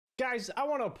Guys, I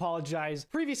want to apologize.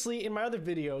 Previously, in my other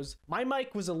videos, my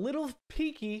mic was a little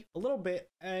peaky, a little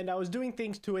bit, and I was doing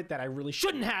things to it that I really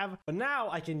shouldn't have, but now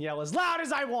I can yell as loud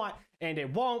as I want, and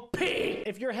it won't peak.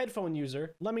 If you're a headphone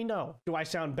user, let me know. Do I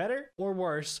sound better or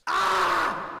worse?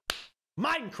 Ah!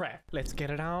 Minecraft. Let's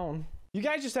get it on. You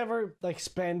guys just ever like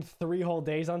spend 3 whole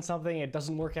days on something and it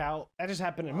doesn't work out? That just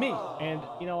happened to me. And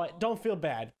you know what? Don't feel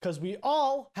bad because we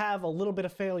all have a little bit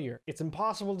of failure. It's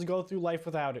impossible to go through life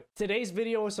without it. Today's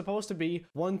video was supposed to be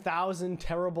 1,000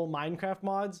 terrible Minecraft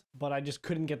mods, but I just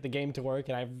couldn't get the game to work.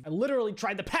 And I literally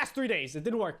tried the past 3 days. It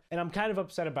didn't work. And I'm kind of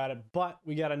upset about it, but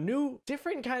we got a new,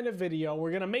 different kind of video.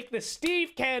 We're gonna make this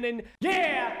Steve cannon.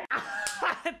 Yeah!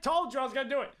 I told you I was gonna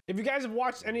do it. If you guys have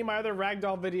watched any of my other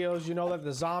ragdoll videos, you know that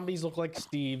the zombies look like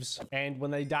Steves, and when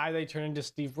they die, they turn into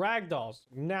Steve ragdolls.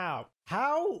 Now,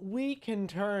 how we can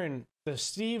turn the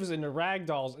Steves into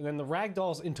ragdolls and then the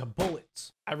ragdolls into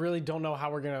bullets, I really don't know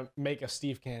how we're gonna make a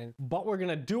Steve cannon, but we're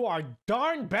gonna do our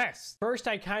darn best. First,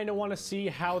 I kind of want to see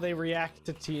how they react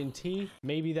to TNT.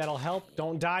 Maybe that'll help.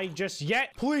 Don't die just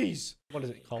yet, please. What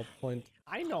is it called, Flint?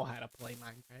 I know how to play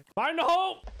Minecraft. Find a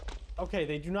hole! Okay,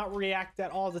 they do not react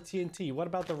at all to TNT. What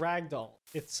about the ragdoll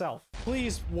itself?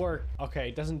 Please work. Okay,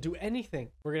 it doesn't do anything.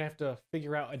 We're gonna have to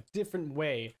figure out a different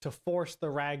way to force the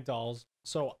ragdolls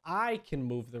so I can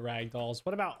move the ragdolls.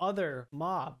 What about other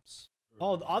mobs?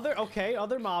 Oh,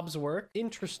 other mobs work.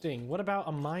 Interesting. What about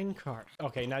a minecart?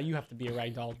 Okay, now you have to be a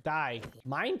ragdoll. Die.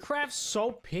 Minecraft's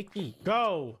so picky.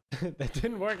 Go. That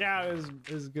didn't work out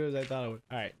as good as I thought it would.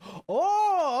 All right.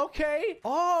 Oh, okay.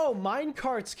 Oh,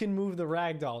 minecarts can move the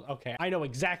ragdolls. Okay, I know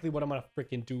exactly what I'm gonna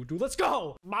freaking do. Let's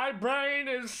go. My brain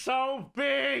is so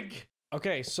big.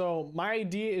 Okay, so my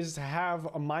idea is to have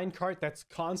a minecart that's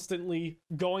constantly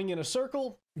going in a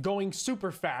circle, going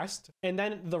super fast, and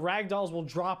then the ragdolls will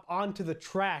drop onto the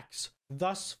tracks,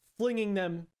 thus flinging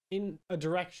them in a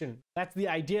direction. That's the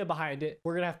idea behind it.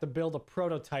 We're gonna have to build a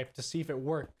prototype to see if it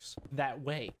works that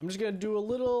way. I'm just gonna do a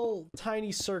little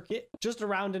tiny circuit just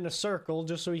around in a circle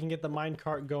just so we can get the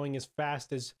minecart going as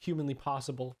fast as humanly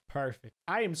possible. Perfect.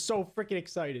 I am so freaking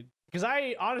excited. Because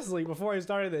I honestly, before I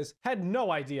started this, had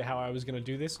no idea how I was going to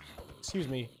do this. Excuse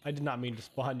me. I did not mean to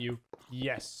spawn you.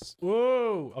 Yes.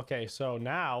 Whoa. Okay, so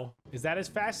now, is that as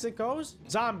fast as it goes?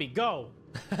 Zombie, go.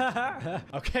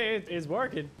 Okay, it is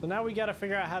working. So now we got to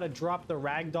figure out how to drop the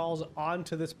ragdolls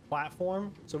onto this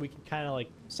platform so we can kind of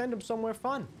like send them somewhere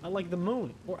fun. Like the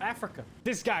moon or Africa.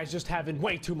 This guy's just having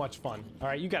way too much fun. All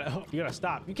right, you gotta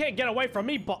stop. You can't get away from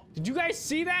me, but did you guys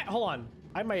see that? Hold on.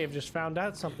 I may have just found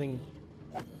out something.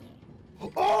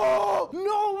 Oh,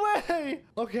 no way.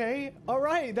 Okay, all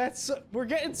right, we're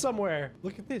getting somewhere.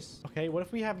 Look at this. Okay, what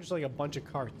if we have just like a bunch of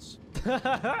carts?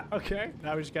 Okay,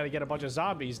 now we just gotta get a bunch of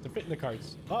zombies to fit in the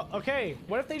carts. Oh, okay,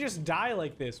 what if they just die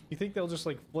like this? You think they'll just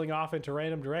like fling off into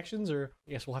random directions, or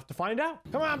I guess we'll have to find out.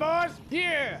 Come on, boys.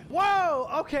 Yeah. Whoa,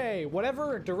 okay,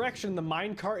 whatever direction the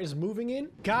minecart is moving in.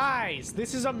 Guys,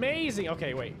 this is amazing.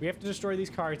 Okay, wait, we have to destroy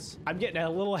these carts. I'm getting a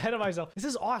little ahead of myself. This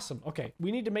is awesome. Okay,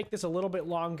 we need to make this a little bit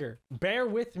longer. Bear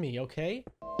with me, okay?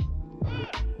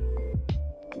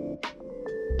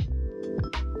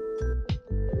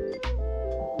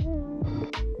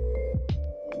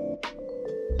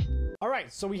 All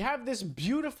right, so we have this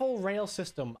beautiful rail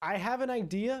system. I have an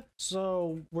idea.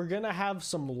 So we're gonna have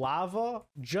some lava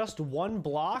just 1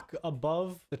 block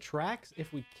above the tracks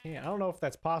if we can. I don't know if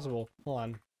that's possible. Hold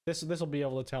on. This will be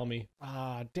able to tell me.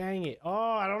 Ah, dang it.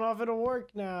 Oh, I don't know if it'll work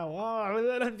now.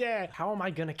 Oh, yeah. How am I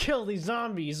gonna kill these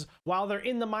zombies while they're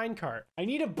in the minecart? I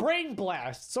need a brain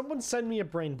blast. Someone send me a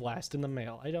brain blast in the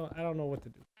mail. I don't know what to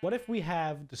do. What if we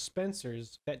have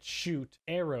dispensers that shoot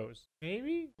arrows?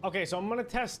 Maybe? Okay, so I'm gonna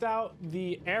test out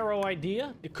the arrow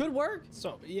idea. It could work.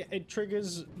 So yeah, it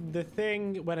triggers the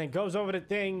thing when it goes over the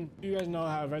thing. You guys know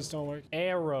how redstone works.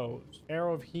 Arrows.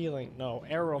 Arrow of healing. No,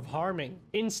 arrow of harming.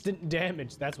 Instant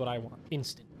damage. That's what I want.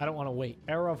 Instant. I don't want to wait.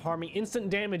 Arrow of harming. Instant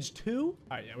damage too?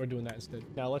 All right, yeah, we're doing that instead.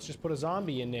 Now let's just put a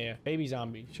zombie in there. Baby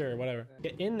zombie. Sure, whatever.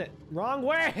 Get in the wrong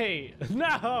way.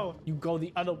 No. You go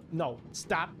the other. No.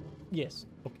 Stop. Yes.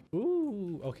 Okay.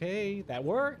 Ooh, okay. That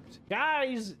worked.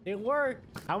 Guys, it worked.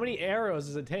 How many arrows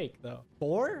does it take, though?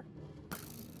 4?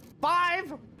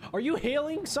 5? Are you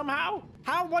healing somehow?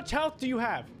 How much health do you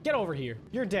have? Get over here.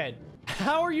 You're dead.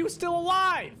 How are you still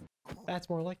alive? That's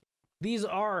more like it. These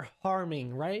are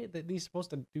harming, right? That these supposed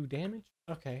to do damage?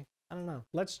 Okay. I don't know.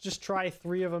 Let's just try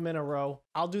 3 of them in a row.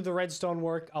 I'll do the redstone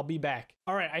work. I'll be back.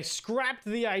 All right. I scrapped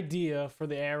the idea for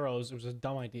the arrows. It was a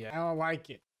dumb idea. I don't like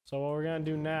it. So what we're gonna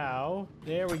do now,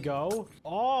 there we go.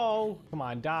 Oh, come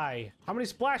on, die. How many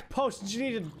splash potions you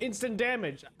need instant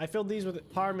damage? I filled these with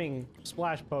harming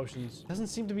splash potions. Doesn't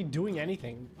seem to be doing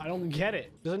anything. I don't get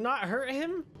it. Does it not hurt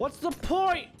him? What's the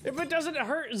point if it doesn't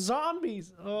hurt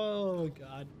zombies? Oh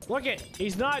God. Look it,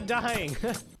 he's not dying.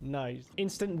 Nice.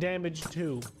 Instant damage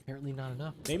too. Apparently not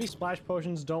enough. Maybe splash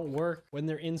potions don't work when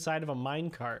they're inside of a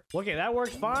minecart. Look at that,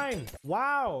 works fine.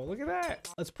 Wow, look at that.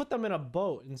 Let's put them in a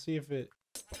boat and see if it...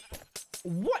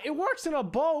 What? It works in a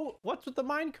boat? What's with the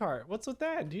minecart? What's with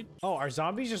that, dude? Oh, are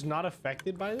zombies just not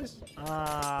affected by this? All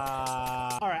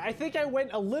right, I think I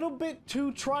went a little bit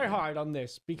too try hard on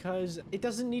this because it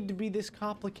doesn't need to be this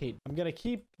complicated. I'm gonna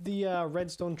keep the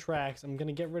redstone tracks. I'm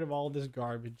gonna get rid of all this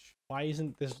garbage. Why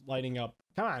isn't this lighting up?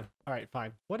 Come on. All right,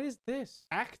 fine. What is this?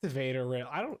 Activator rail.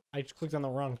 I just clicked on the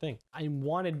wrong thing. I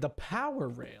wanted the power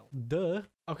rail. Duh.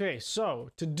 Okay, so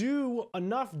to do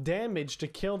enough damage to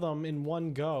kill them in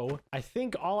one go, I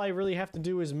think all I really have to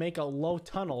do is make a low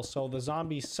tunnel so the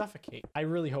zombies suffocate. I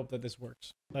really hope that this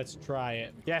works. Let's try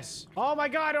it. Yes. Oh my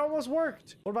God, it almost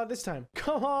worked. What about this time?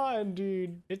 Come on,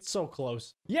 dude. It's so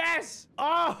close. Yes.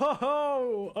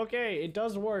 Oh, okay. It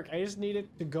does work. I just need it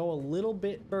to go a little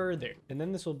bit further and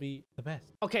then this will be the best.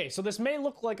 Okay, so this may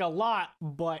look like a lot,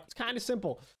 but it's kind of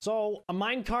simple. So a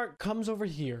minecart comes over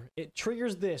here. It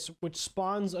triggers this, which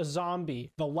spawns a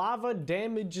zombie. The lava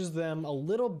damages them a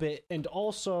little bit. And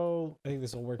also, I think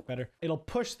this will work better. It'll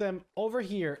push them over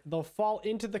here. They'll fall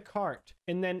into the cart.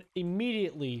 And then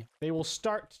immediately they will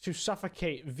start to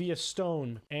suffocate via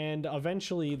stone. And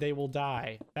eventually they will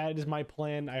die. That is my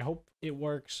plan. I hope it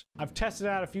works. I've tested it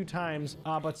out a few times,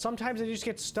 but sometimes they just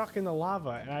get stuck in the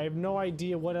lava and I have no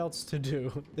idea what else to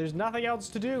do. There's nothing else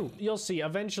to do. You'll see,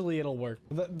 eventually it'll work.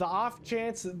 The off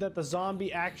chance that the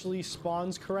zombie actually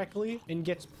spawns correctly and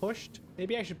gets pushed,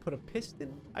 maybe I should put a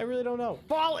piston. I really don't know.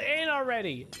 Fall in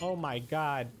already. Oh my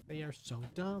God, they are so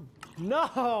dumb.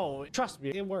 No, trust me,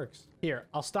 it works. Here,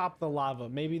 I'll stop the lava.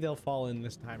 Maybe they'll fall in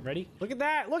this time. Ready? Look at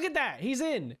that. Look at that. He's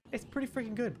in. It's pretty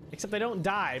freaking good. Except they don't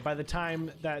die by the time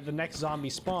that the next zombie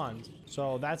spawns.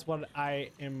 So that's what I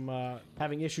am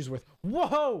having issues with.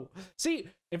 Whoa! See,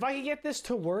 if I can get this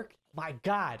to work, my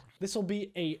God, this will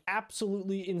be a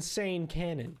absolutely insane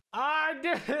cannon. I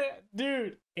did it,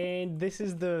 dude. And this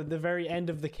is the very end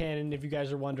of the cannon, if you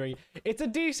guys are wondering. It's a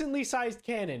decently sized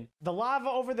cannon. The lava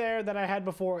over there that I had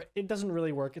before, it doesn't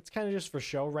really work. It's kind of just for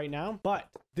show right now. But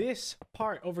this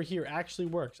part over here actually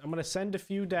works. I'm going to send a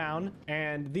few down,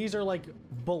 and these are like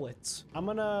bullets. I'm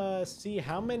going to see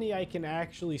how many I can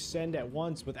actually send at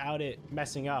once without it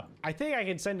messing up. I think I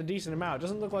can send a decent amount. It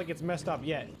doesn't look like it's messed up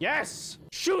yet. Yes!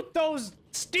 Shoot those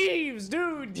Steves,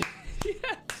 dude!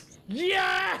 Yes!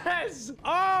 Yes!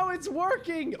 Oh, it's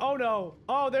working! Oh no.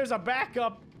 Oh, there's a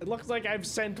backup. It looks like I've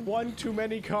sent one too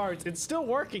many cards. It's still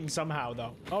working somehow,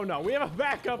 though. Oh no, we have a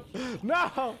backup.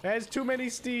 No! It has too many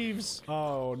Steves.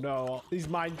 Oh no. These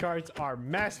minecarts are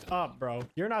messed up, bro.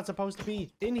 You're not supposed to be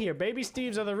in here. Baby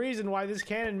Steves are the reason why this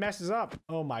cannon messes up.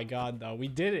 Oh my God, though. We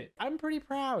did it. I'm pretty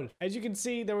proud. As you can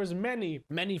see, there was many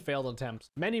failed attempts.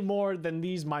 Many more than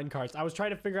these minecarts. I was trying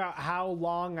to figure out how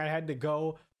long I had to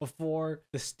go before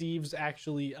the Steves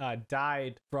actually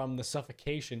died from the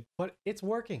suffocation, but it's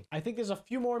working. I think there's a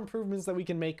few more improvements that we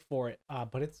can make for it,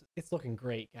 but it's looking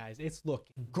great, guys. It's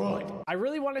looking good. I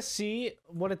really want to see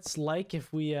what it's like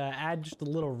if we add just a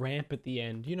little ramp at the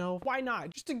end. You know, why not?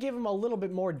 Just to give them a little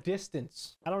bit more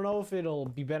distance. I don't know if it'll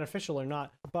be beneficial or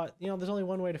not, but you know, there's only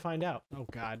one way to find out. Oh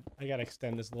God, I gotta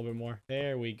extend this a little bit more.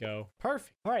 There we go.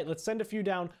 Perfect. All right, let's send a few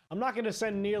down. I'm not gonna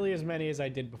send nearly as many as I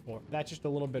did before. That's just a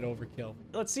little bit overkill.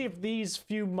 Let's see if these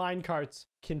few minecarts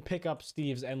can pick up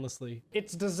Steves endlessly.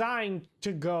 It's designed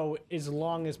to go as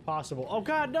long as possible. Oh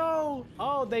God, no!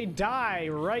 Oh, they die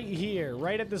right here,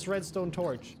 right at this redstone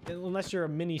torch. Unless you're a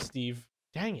mini Steve.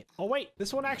 Dang it. Oh wait,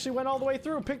 this one actually went all the way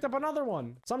through, picked up another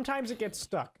one. Sometimes it gets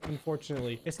stuck,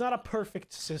 unfortunately. It's not a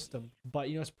perfect system, but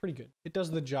you know, it's pretty good. It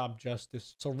does the job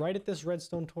justice. So right at this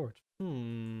redstone torch.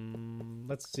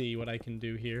 Let's see what I can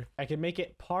do here. I can make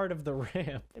it part of the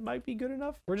ramp. It might be good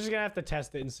enough. We're just gonna have to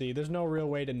test it and see. There's no real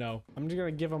way to know. I'm just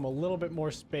gonna give them a little bit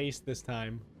more space this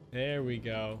time. There we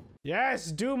go.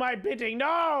 Yes, do my bidding.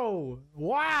 No!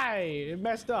 Why? It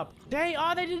messed up. Dang,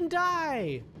 oh, they didn't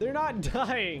die. They're not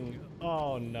dying.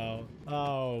 Oh no.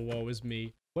 Oh, woe is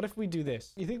me. What if we do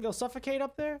this? You think they'll suffocate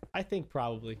up there? I think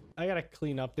probably. I gotta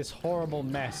clean up this horrible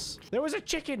mess. There was a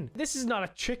chicken. This is not a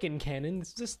chicken cannon.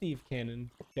 This is a Steve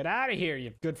cannon. Get out of here,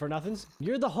 you good for nothings.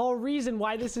 You're the whole reason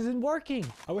why this isn't working.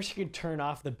 I wish you could turn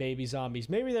off the baby zombies.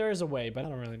 Maybe there is a way, but I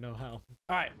don't really know how.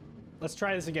 All right, let's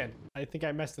try this again. I think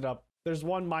I messed it up. There's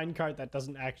one minecart that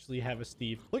doesn't actually have a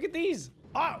Steve. Look at these.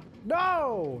 Oh,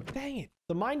 no! Dang it.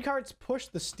 The minecarts push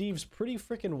the Steves pretty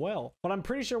freaking well, but I'm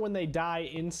pretty sure when they die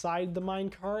inside the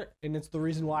minecart, and it's the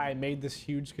reason why I made this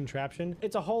huge contraption,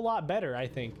 it's a whole lot better, I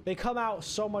think. They come out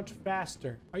so much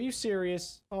faster. Are you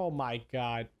serious? Oh my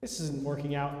God. This isn't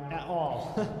working out at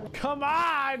all. Come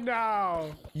on,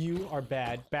 no! You are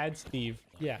bad. Bad Steve.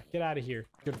 Yeah, get out of here.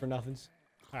 Good for nothings.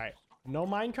 All right. No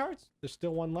minecarts? There's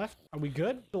still one left. Are we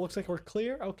good? It looks like we're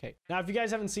clear. Okay. Now, if you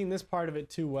guys haven't seen this part of it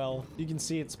too well, you can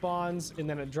see it spawns and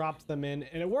then it drops them in,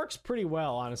 and it works pretty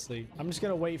well, honestly. I'm just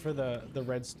gonna wait for the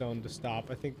redstone to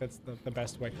stop. I think that's the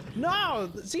best way. No!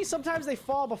 See, sometimes they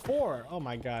fall before. Oh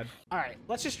my God. All right,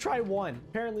 let's just try one.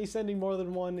 Apparently, sending more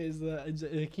than one is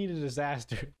the key to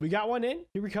disaster. We got one in.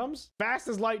 Here he comes. Fast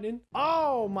as lightning.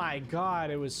 Oh my God,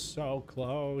 it was so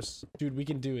close. Dude, we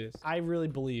can do this. I really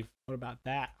believe. What about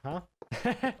that, huh?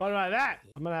 What about that?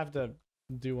 I'm gonna have to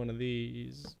do one of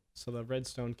these so the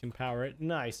redstone can power it.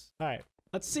 Nice. All right.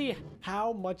 Let's see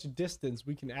how much distance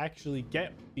we can actually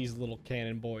get these little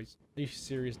cannon boys. Are you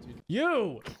serious, dude?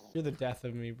 You're the death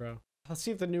of me, bro. Let's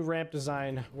see if the new ramp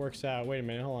design works out. Wait a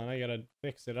minute. Hold on. I gotta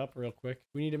fix it up real quick.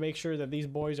 We need to make sure that these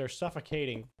boys are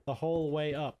suffocating the whole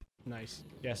way up. Nice.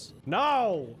 Yes.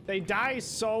 No! They die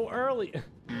so early.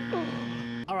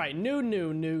 All right,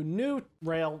 new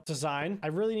rail design. I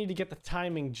really need to get the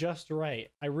timing just right.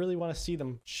 I really want to see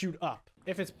them shoot up,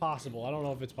 if it's possible. I don't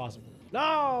know if it's possible. No!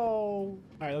 All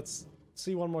right, let's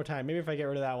see one more time. Maybe if I get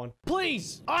rid of that one.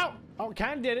 Please! Oh,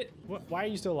 kind of did it. Why are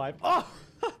you still alive? Oh!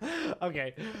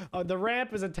 Okay. The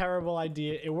ramp is a terrible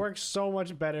idea. It works so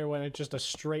much better when it's just a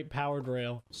straight powered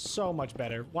rail. So much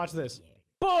better. Watch this.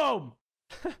 Boom!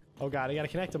 Oh God, I gotta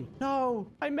connect them. No,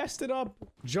 I messed it up.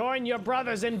 Join your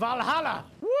brothers in Valhalla.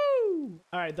 Woo!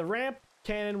 All right, the ramp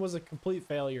cannon was a complete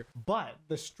failure, but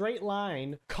the straight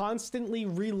line, constantly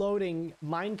reloading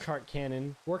minecart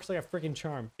cannon works like a freaking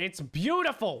charm. It's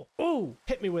beautiful. Ooh,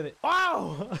 hit me with it.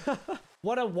 Wow!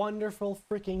 What a wonderful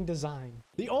freaking design.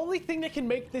 The only thing that can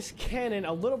make this cannon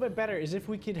a little bit better is if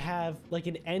we could have like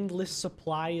an endless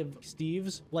supply of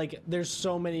Steves. Like there's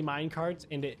so many minecarts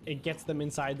and it gets them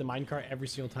inside the minecart every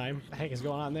single time. What the heck is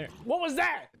going on there? What was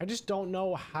that? I just don't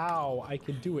know how I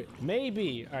could do it.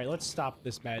 Maybe. All right, let's stop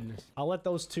this madness. I'll let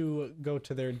those two go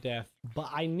to their death,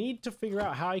 but I need to figure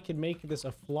out how I can make this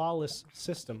a flawless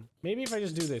system. Maybe if I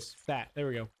just do this, there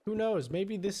we go. Who knows?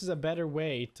 Maybe this is a better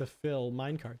way to fill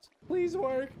minecarts. Please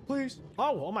work, please.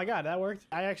 Oh my God, that worked.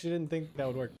 I actually didn't think that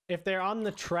would work. If they're on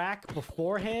the track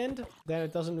beforehand, then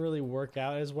it doesn't really work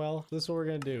out as well. So this is what we're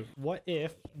gonna do. What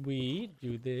if we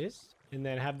do this and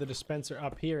then have the dispenser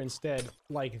up here instead,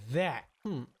 like that?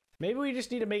 Maybe we just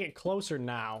need to make it closer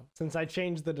now. Since I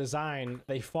changed the design,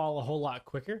 they fall a whole lot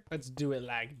quicker. Let's do it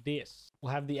like this.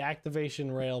 We'll have the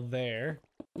activation rail there.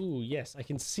 Ooh, yes, I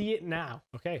can see it now.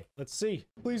 Okay, let's see.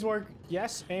 Please work.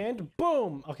 Yes, and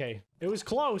boom. Okay, it was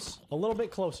close. A little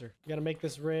bit closer. We gotta make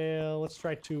this rail. Let's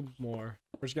try two more.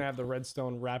 We're just gonna have the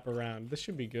redstone wrap around. This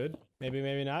should be good. Maybe,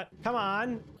 maybe not. Come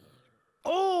on.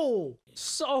 Oh,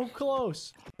 so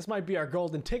close. This might be our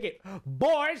golden ticket.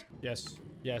 Boys! Yes,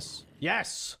 yes,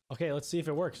 yes. Okay, let's see if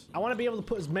it works. I want to be able to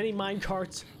put as many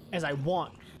minecarts as I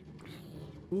want.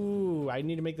 Ooh, I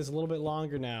need to make this a little bit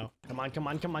longer now. Come on, come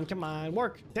on, come on, come on.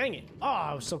 Work. Dang it. Oh,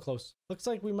 I was so close. Looks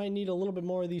like we might need a little bit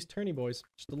more of these turny boys.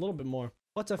 Just a little bit more.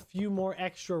 What's a few more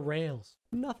extra rails?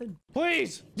 Nothing.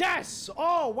 Please. Yes.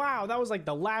 Oh, wow. That was like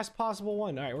the last possible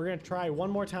one. All right, we're going to try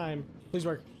one more time. Please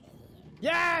work.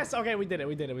 Yes! Okay, we did it,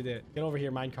 we did it, we did it. Get over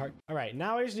here, minecart. All right,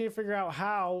 now I just need to figure out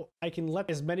how I can let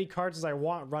as many carts as I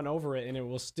want run over it and it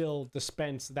will still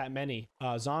dispense that many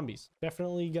zombies.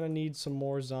 Definitely gonna need some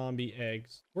more zombie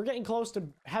eggs. We're getting close to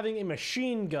having a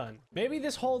machine gun. Maybe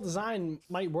this whole design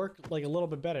might work like a little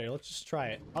bit better. Let's just try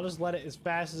it. I'll just let it as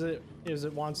fast as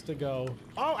it wants to go.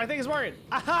 Oh, I think it's working.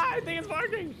 Aha, I think it's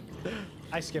working.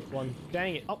 I skipped one.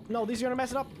 Dang it. Oh, no, these are gonna mess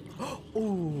it up.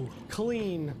 Ooh,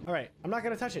 clean. All right, I'm not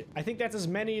gonna touch it. I think that's as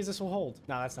many as this will hold.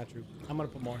 No, that's not true. I'm gonna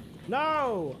put more.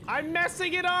 No, I'm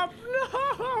messing it up.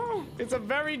 No, it's a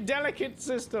very delicate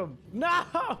system. No,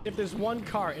 if there's one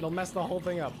cart, it'll mess the whole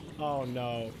thing up. Oh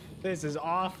no. This is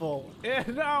awful.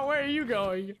 No, where are you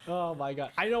going? Oh my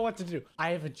God. I know what to do. I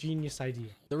have a genius idea.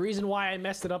 The reason why I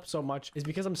messed it up so much is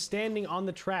because I'm standing on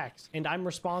the tracks and I'm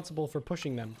responsible for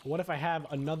pushing them. What if I have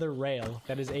another rail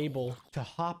that is able to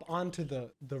hop onto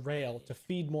the rail to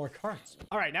feed more carts?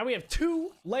 All right, now we have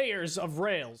 2 layers of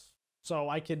rails. So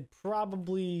I could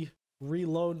probably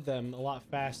reload them a lot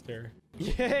faster.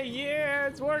 Yeah, yeah,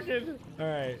 it's working. All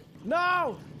right.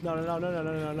 No! No, no, no, no, no,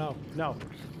 no, no, no, no,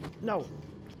 no.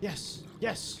 Yes,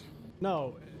 yes.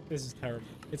 No, this is terrible.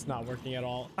 It's not working at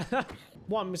all.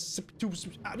 1, Mississippi 2.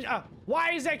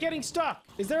 Why is that getting stuck?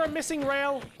 Is there a missing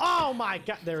rail? Oh my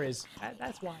god, there is.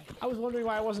 That's why. I was wondering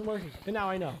why it wasn't working, and now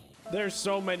I know. There's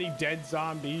so many dead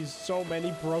zombies, so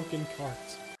many broken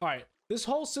carts. All right. This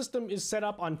whole system is set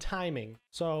up on timing.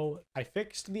 So I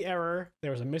fixed the error.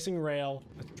 There was a missing rail.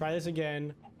 Let's try this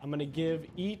again. I'm gonna give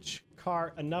each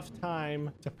cart enough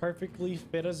time to perfectly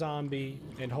fit a zombie,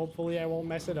 and hopefully I won't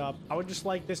mess it up. I would just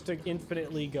like this to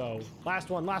infinitely go. Last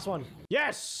one, last one.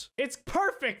 Yes! It's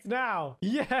perfect now!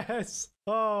 Yes!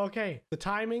 Oh, okay. The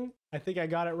timing, I think I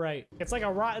got it right. It's like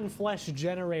a rotten flesh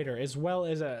generator as well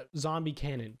as a zombie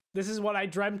cannon. This is what I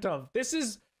dreamt of. This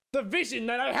is the vision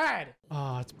that I had.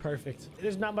 Oh, it's perfect.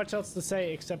 There's not much else to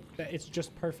say except that it's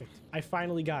just perfect. I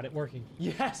finally got it working.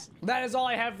 Yes. That is all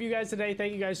I have for you guys today.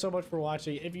 Thank you guys so much for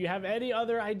watching. If you have any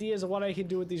other ideas of what I can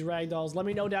do with these ragdolls, let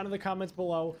me know down in the comments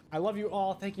below. I love you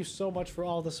all. Thank you so much for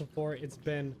all the support. It's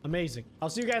been amazing. I'll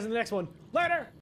see you guys in the next one. Later.